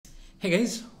Hey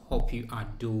guys, hope you are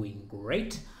doing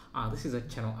great. This is a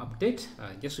channel update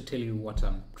just to tell you what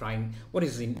what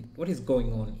is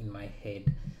going on in my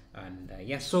head. And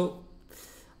yeah, so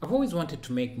I've always wanted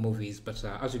to make movies, but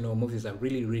as you know, movies are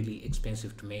really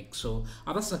expensive to make. So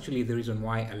that's actually the reason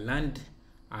why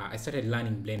I started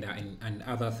learning Blender and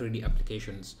other 3D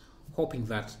applications, hoping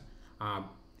that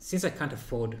since I can't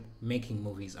afford making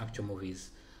movies, actual movies,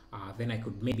 then I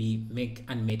could maybe make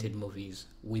animated movies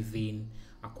within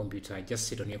a computer. Just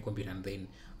sit on your computer and then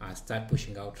start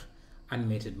pushing out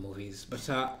animated movies. But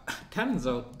turns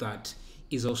out that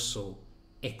is also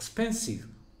expensive,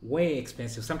 way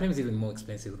expensive, sometimes even more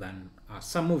expensive than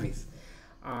some movies.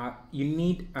 You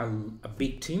need a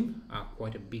big team,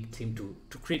 quite a big team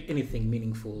to create anything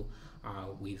meaningful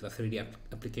with a 3D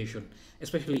application,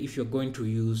 especially if you're going to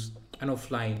use an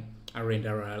offline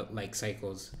renderer like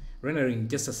Cycles, rendering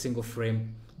just a single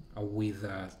frame with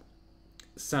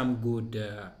some good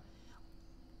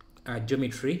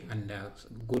geometry and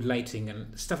good lighting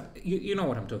and stuff. You know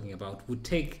what I'm talking about. Would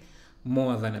take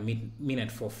more than a minute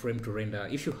for a frame to render.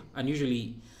 And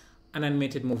usually an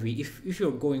animated movie, if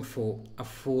you're going for a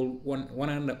full one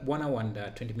hour and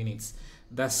 20 minutes,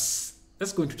 that's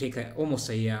going to take almost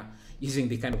a year using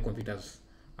the kind of computers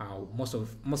most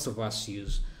of us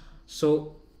use.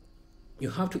 So you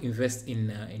have to invest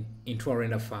into a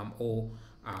render farm or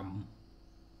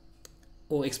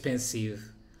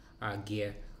expensive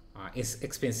gear,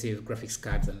 expensive graphics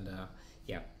cards, and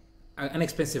yeah, an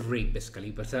expensive rig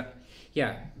basically. But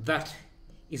yeah, that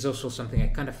is also something I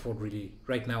can't afford really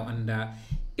right now. And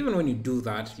even when you do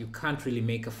that, you can't really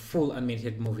make a full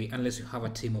animated movie unless you have a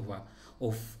team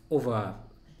of over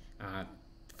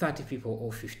 30 people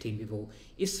or 15 people.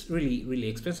 It's really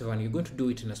expensive, and you're going to do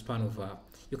it in a span of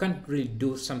you can't really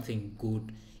do something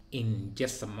good in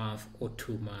just a month or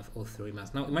 2 months or 3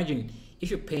 months. Now imagine if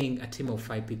you're paying a team of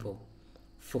 5 people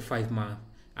for 5 months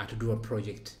to do a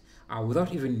project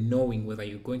without even knowing whether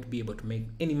you're going to be able to make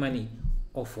any money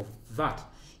off of that.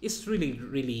 It's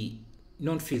really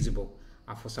non-feasible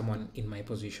for someone in my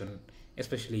position,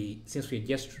 especially since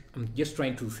I'm just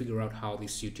trying to figure out how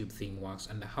this YouTube thing works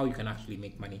and how you can actually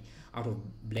make money out of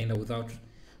Blender without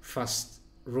first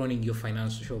running your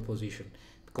financial position,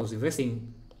 because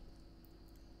investing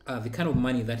the kind of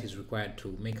money that is required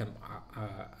to make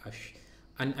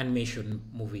an animation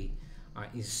movie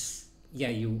is, yeah,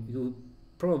 you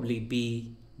probably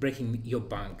be breaking your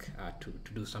bank to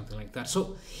do something like that.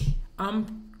 So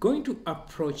I'm going to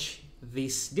approach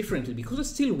this differently, because I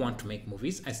still want to make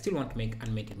movies. I still want to make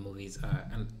animated movies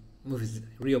and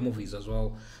real movies as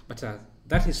well. But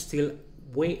that is still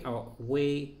way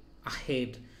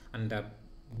ahead and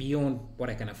beyond what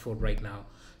I can afford right now.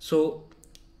 So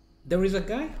there is a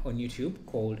guy on YouTube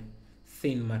called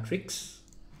Thin Matrix.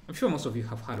 I'm sure most of you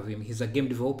have heard of him. He's a game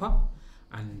developer,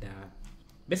 and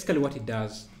basically what he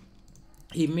does,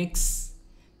 he makes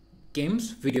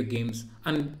games, video games,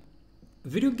 and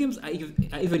video games are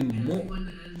even more.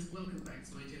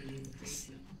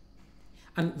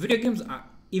 And video games are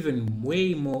even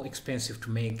way more expensive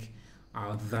to make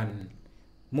than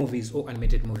movies or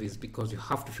animated movies, because you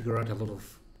have to figure out a lot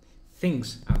of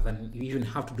things. Then you even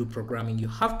have to do programming. You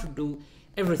have to do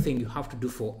everything you have to do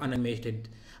for animated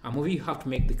movie. You have to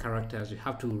make the characters, you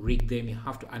have to rig them, you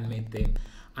have to animate them,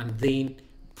 and then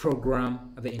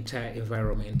program the entire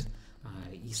environment.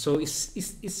 So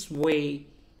it's way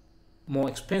more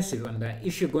expensive. And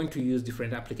if you're going to use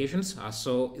different applications,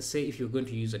 so say if you're going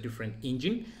to use a different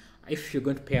engine, if you're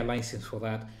going to pay a license for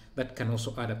that, that can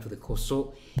also add up to the cost.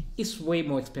 So it's way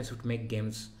more expensive to make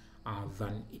games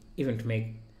than even to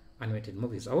make animated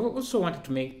movies. I also wanted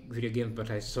to make video games, but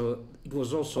I saw it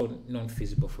was also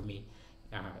non-feasible for me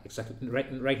exactly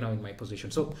right now in my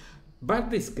position. So but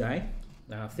this guy,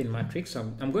 Thin Matrix,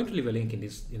 I'm going to leave a link in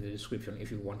the description if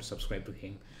you want to subscribe to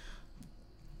him.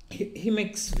 He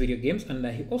makes video games, and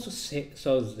he also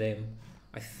sells them,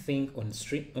 I think, on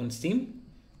Steam.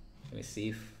 Let me see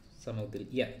if some of the,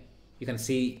 yeah, you can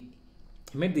see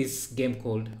he made this game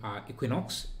called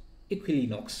Equinox,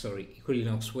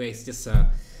 where it's just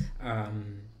a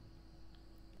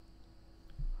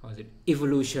how is it,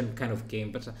 evolution kind of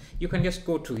game. But you can just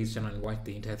go to his channel and watch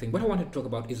the entire thing. What I wanted to talk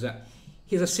about is that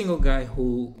he's a single guy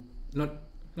who not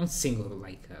single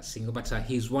like single, but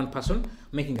he's one person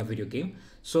making a video game.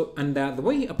 So and the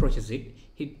way he approaches it,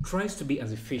 he tries to be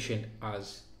as efficient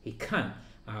as he can,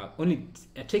 only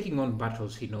taking on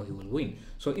battles he knows he will win.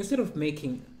 So instead of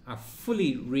making a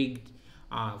fully rigged,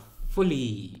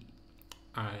 fully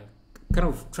kind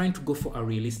of trying to go for a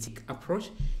realistic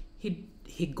approach,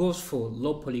 he goes for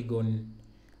low polygon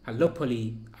a low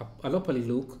poly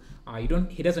look. You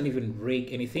don't He doesn't even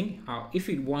rig anything. If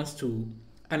he wants to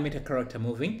animate a character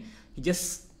moving, he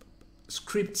just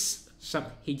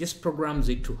he just programs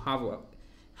it to have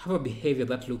a behavior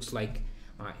that looks like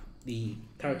the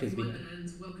character is being.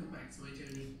 And welcome back to my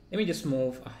journey. Let me just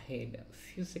move ahead a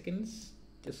few seconds.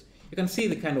 Just You can see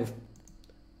the kind of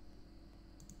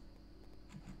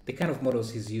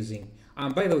models he's using.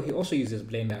 By the way, he also uses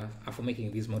Blender for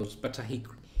making these models, but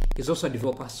he's also a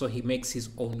developer, so he makes his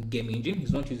own game engine.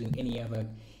 He's not using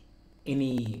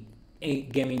any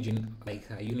game engine like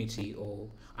Unity or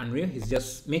Unreal. He's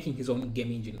just making his own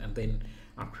game engine and then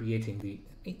creating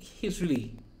he's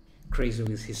really crazy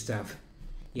with his stuff.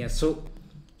 Yeah, so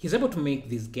he's able to make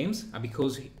these games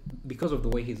because of the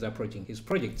way he's approaching his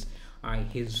projects.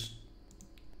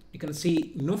 You can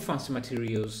see no fancy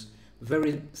materials,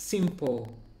 very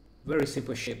simple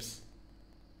shapes,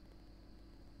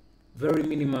 very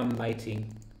minimum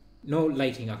lighting, no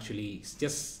lighting actually, it's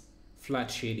just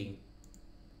flat shading.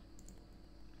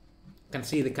 You can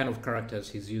see the kind of characters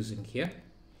he's using here,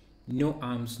 no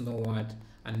arms, no what,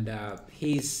 and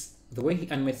the way he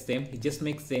animates them, he just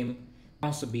makes them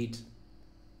bounce a bit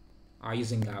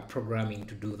using programming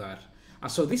to do that.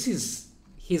 So this is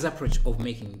his approach of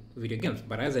making video games,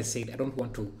 but as I said, I don't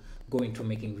want to go into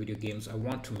making video games. I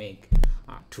want to make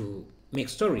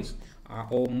stories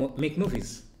or make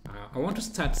movies. I want to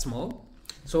start small.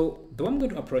 So the way I'm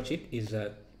going to approach it is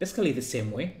basically the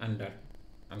same way, and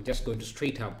I'm just going to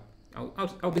straight up.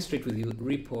 I'll be straight with you.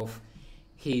 Rip off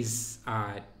his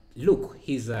look,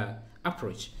 his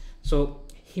approach. So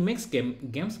he makes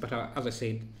games, but as I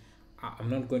said, I'm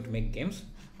not going to make games.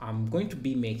 I'm going to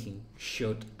be making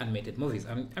short animated movies.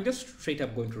 I'm just straight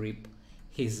up going to rip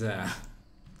his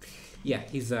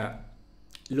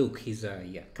look, his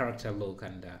character look,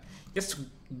 and just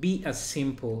be as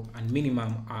simple and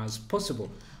minimum as possible,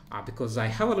 because I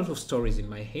have a lot of stories in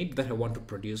my head that I want to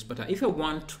produce. But if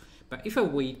I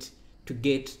wait to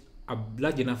get a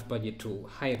large enough budget to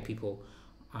hire people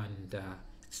and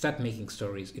start making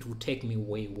stories, it will take me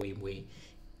way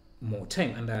more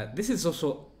time. And this is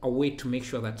also a way to make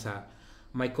sure that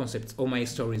my concepts or my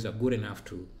stories are good enough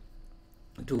to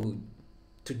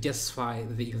justify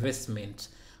the investment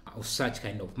of such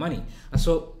kind of money. And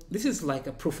so this is like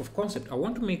a proof of concept. I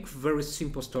want to make very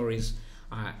simple stories,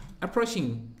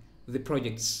 approaching the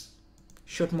project's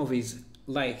short movies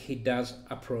like he does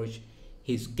approach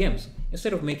his games,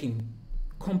 instead of making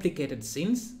complicated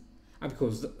scenes,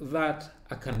 because that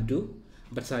I can do.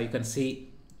 But you can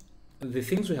see the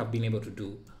things we have been able to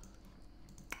do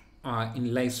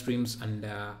in live streams and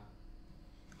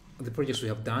the projects we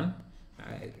have done,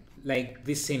 like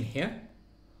this scene here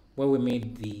where we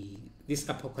made this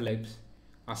apocalypse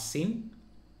scene.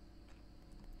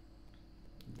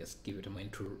 Just give it a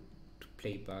moment to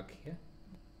play back here.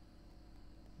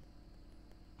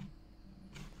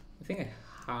 I think I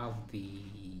have let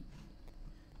me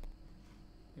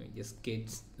just get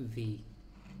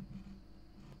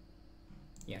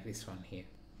this one here.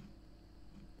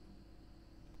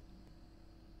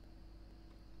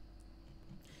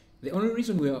 The only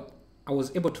reason I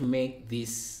was able to make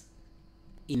this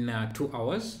in 2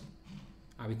 hours,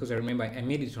 because I remember I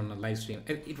made it on a live stream.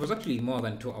 It was actually more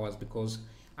than 2 hours because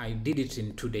I did it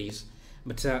in 2 days.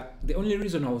 But the only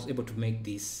reason I was able to make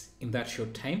this in that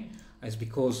short time is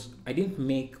because I didn't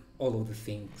make all of the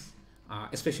things,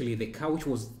 especially the car, which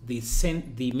was the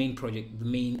main project, the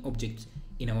main object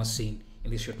in our scene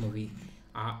in this short movie.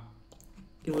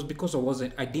 It was because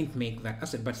I didn't make that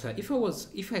asset. But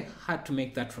if I had to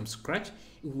make that from scratch,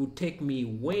 it would take me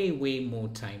way more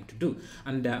time to do.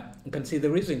 And you can see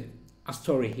there isn't a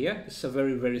story here. It's a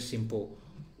very simple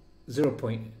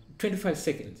 0.25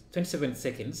 seconds, 27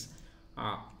 seconds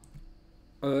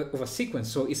of a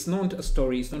sequence. So it's not a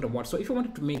story, it's not a what. So if I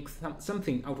wanted to make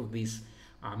something out of this,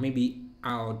 maybe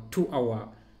a 2 hour,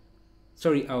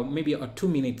 maybe a 2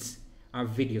 minutes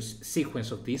video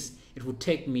sequence of this, it would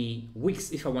take me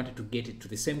weeks if I wanted to get it to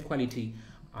the same quality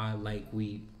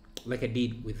like I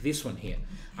did with this one here.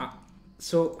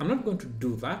 So I'm not going to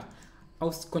do that.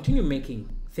 I'll continue making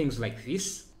things like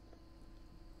this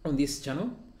on this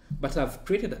channel, but I've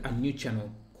created a new channel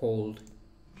called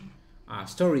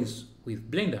Stories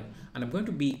with Blender, and I'm going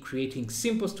to be creating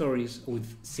simple stories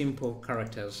with simple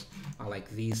characters like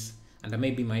this, and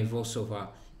maybe my voiceover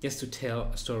just to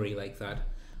tell a story like that,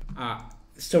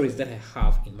 stories that I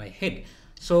have in my head.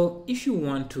 So if you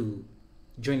want to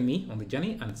join me on the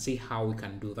journey and see how we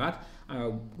can do that,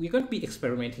 we're going to be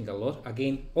experimenting a lot.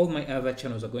 Again, all my other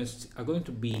channels are going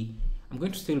to be, I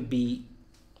will still be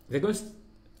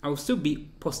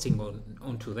posting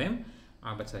onto them,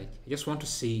 but I just want to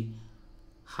see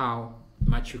how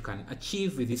much you can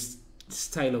achieve with this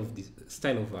style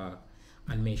of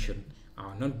animation.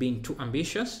 Not being too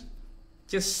ambitious,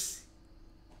 just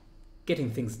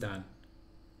getting things done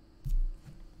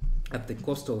at the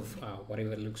cost of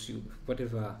whatever looks you,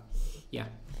 whatever. Yeah.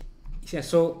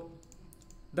 So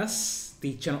that's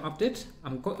the channel update.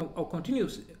 I'll continue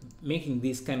making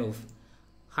this kind of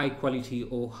high quality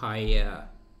or high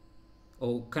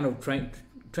or kind of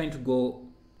trying to go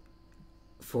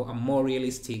for a more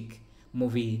realistic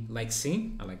movie like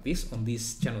scene like this on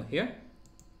this channel here,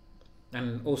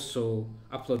 and also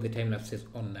upload the time lapses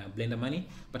on Blender Money.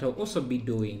 But I'll also be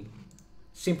doing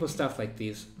simple stuff like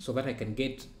this so that I can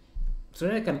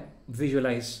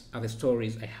visualize the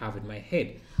stories I have in my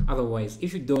head. Otherwise,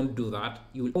 if you don't do that,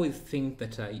 you will always think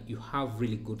that you have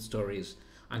really good stories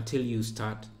until you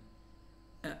start,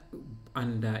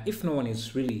 and if no one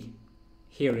is really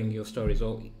hearing your stories,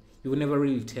 or you will never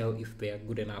really tell if they are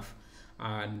good enough.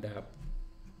 And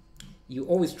you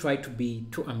always try to be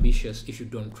too ambitious if you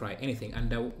don't try anything.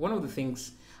 And one of the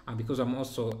things, because I'm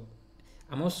also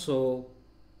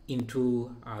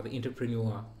into the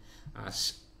entrepreneur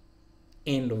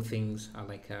end of things,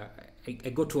 I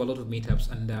go to a lot of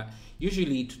meetups, and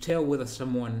usually to tell whether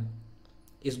someone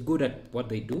is good at what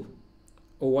they do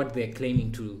or what they're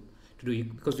claiming to do,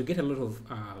 because you get a lot of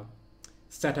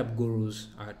startup gurus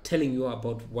telling you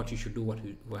about what you should do,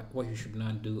 what you should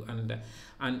not do, and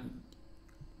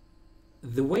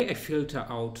the way I filter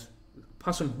out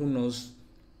person who knows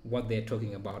what they're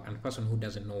talking about and person who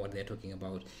doesn't know what they're talking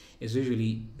about is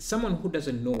usually someone who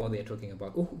doesn't know what they're talking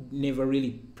about, or who never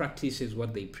really practices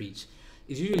what they preach.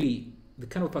 Is usually the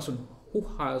kind of person who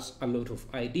has a lot of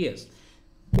ideas,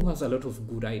 who has a lot of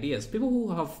good ideas. People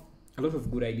who have a lot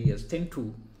of good ideas tend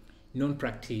to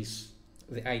non-practice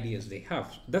the ideas they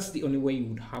have. That's the only way you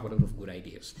would have a lot of good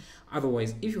ideas.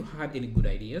 Otherwise, if you had any good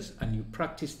ideas and you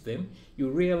practiced them, you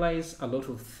realize a lot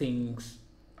of things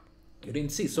you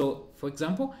didn't see. So, for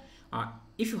example,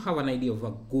 if you have an idea of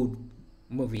a good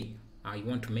movie you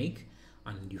want to make,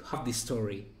 and you have this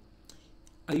story,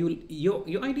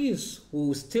 your ideas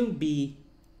will still be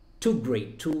too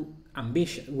great, too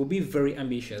ambitious, will be very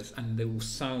ambitious, and they will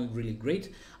sound really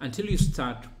great until you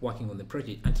start working on the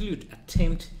project, until you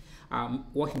attempt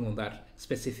working on that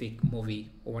specific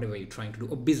movie or whatever you're trying to do,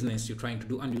 or business you're trying to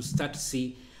do, and you start to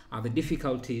see the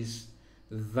difficulties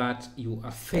that you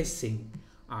are facing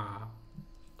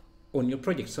on your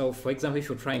project. So, for example, if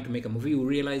you're trying to make a movie, you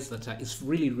realize that it's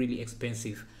really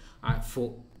expensive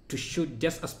to shoot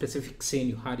just a specific scene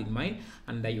you had in mind,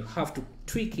 and that you have to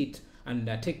tweak it and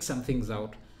take some things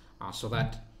out so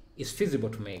that it's feasible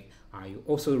to make. You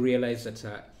also realize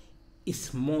that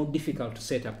it's more difficult to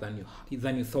set up than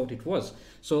you thought it was.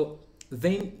 So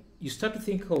then you start to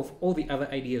think of all the other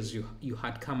ideas you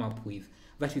had come up with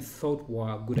that you thought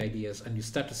were good ideas, and you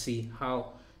start to see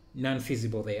how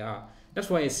non-feasible they are. That's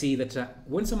why I see that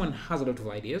when someone has a lot of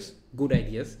ideas, good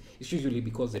ideas, it's usually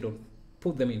because they don't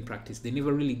put them in practice. They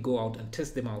never really go out and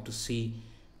test them out to see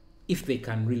if they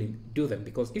can really do them.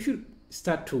 Because if you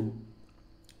start to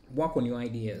work on your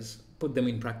ideas, put them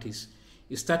in practice,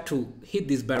 you start to hit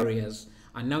these barriers,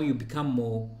 and now you become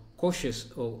more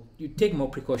cautious, or you take more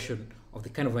precaution of the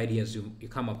kind of ideas you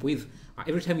come up with.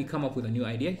 Every time you come up with a new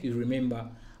idea, you remember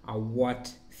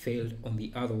what failed on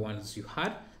the other ones you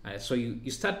had. So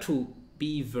you start to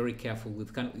be very careful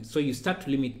with so you start to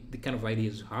limit the kind of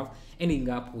ideas you have, ending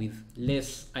up with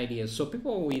less ideas. So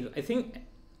people with, I think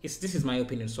this is my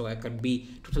opinion, so I could be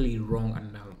totally wrong,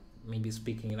 and maybe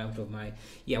speaking it out of my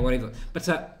whatever.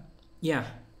 But yeah.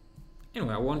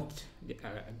 Anyway,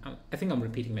 I think I'm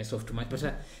repeating myself too much,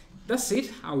 but that's it.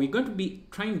 We're going to be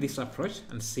trying this approach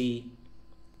and see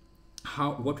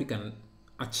what we can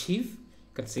achieve.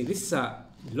 You can see this is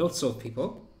lots of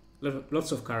people,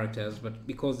 lots of characters, but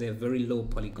because they're very low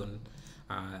polygon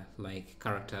like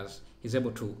characters, he's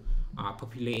able to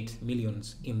populate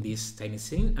millions in this tiny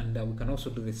scene, and we can also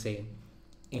do the same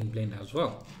in Blender as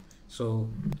well. So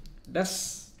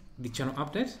that's the channel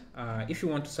update. If you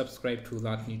want to subscribe to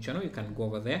that new channel, you can go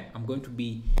over there. I'm going to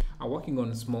be working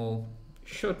on small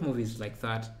short movies like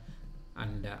that,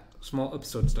 and small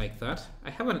episodes like that. I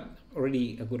have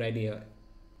already a good idea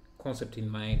concept in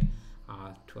mind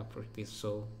to approach this.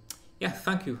 So yeah,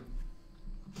 thank you